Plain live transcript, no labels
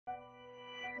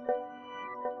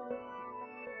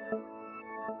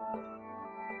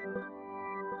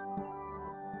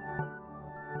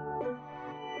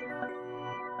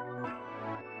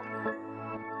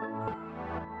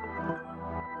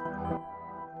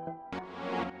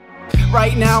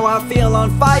Right now I feel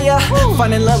on fire.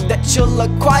 Finding love that you'll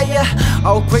acquire.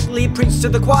 I'll quickly preach to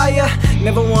the choir.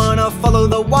 Never wanna follow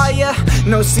the wire.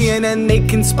 No CNN, they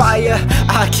conspire.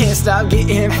 I can't stop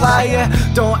getting flyer.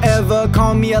 Don't ever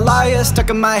call me a liar. Stuck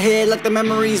in my head like the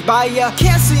memories by ya.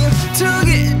 Can't seem to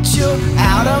get you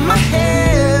out of my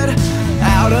head.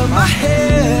 Out of my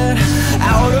head.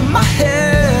 Out of my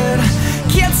head.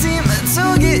 Can't seem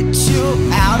to get you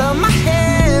out of my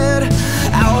head.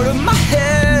 Out of my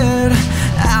head.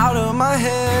 Out of my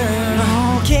head.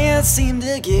 No, can't seem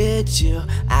to get you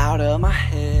out of my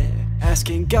head.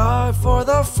 Asking God for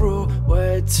the fruit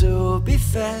where to be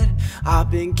fed. I've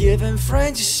been given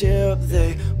friendship,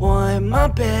 they want my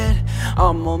bed.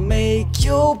 I'ma make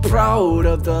you proud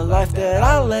of the life that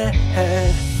I led.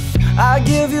 I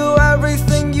give you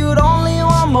everything, you'd only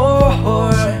want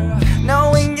more.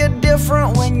 Knowing you're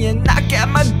different when you knock at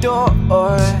my door.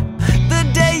 The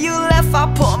day you left, I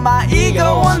put my ego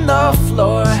on the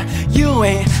floor. You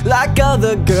ain't like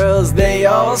other girls, they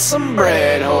all some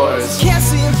bread whores. Can't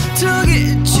seem to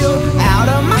get you out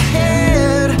of my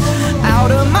head.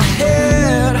 Out of my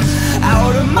head.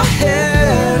 Out of my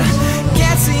head.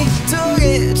 Can't seem to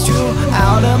get you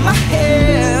out of my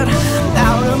head.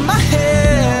 Out of my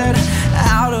head.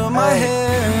 Out of my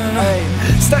head.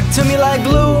 Hey. Stuck to me like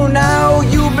glue now.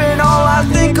 You've been all I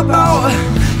think about.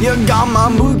 You're gone, my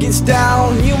mood gets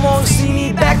down. You won't see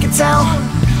me back in town.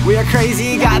 We are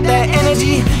crazy, got that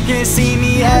energy. Can't see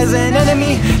me as an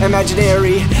enemy.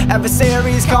 Imaginary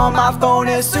adversaries call my phone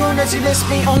as soon as you miss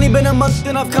me. Only been a month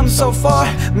and I've come so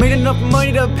far. Made enough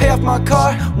money to pay off my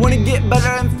car. Wanna get better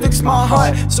and fix my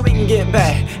heart so we can get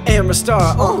back and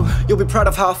restart. You'll be proud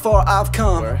of how far I've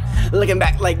come. Looking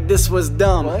back like this was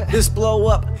dumb. This blow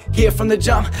up here from the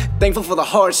jump. Thankful for the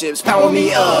hardships, power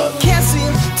me up. Can't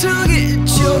seem to get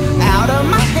you out of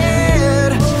my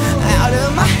head. Out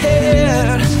of my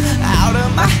head. Out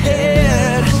of my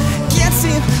head. Can't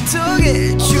seem to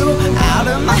get you out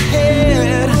of my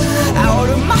head. Out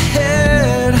of my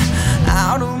head.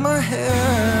 Out of my head.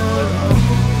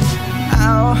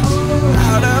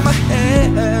 Out of my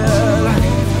head.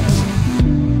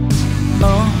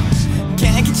 Oh,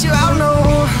 can't get you out,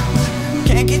 no.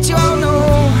 Can't get you out,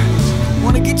 no.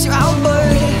 Wanna get you out, but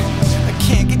I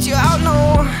can't get you out,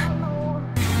 no.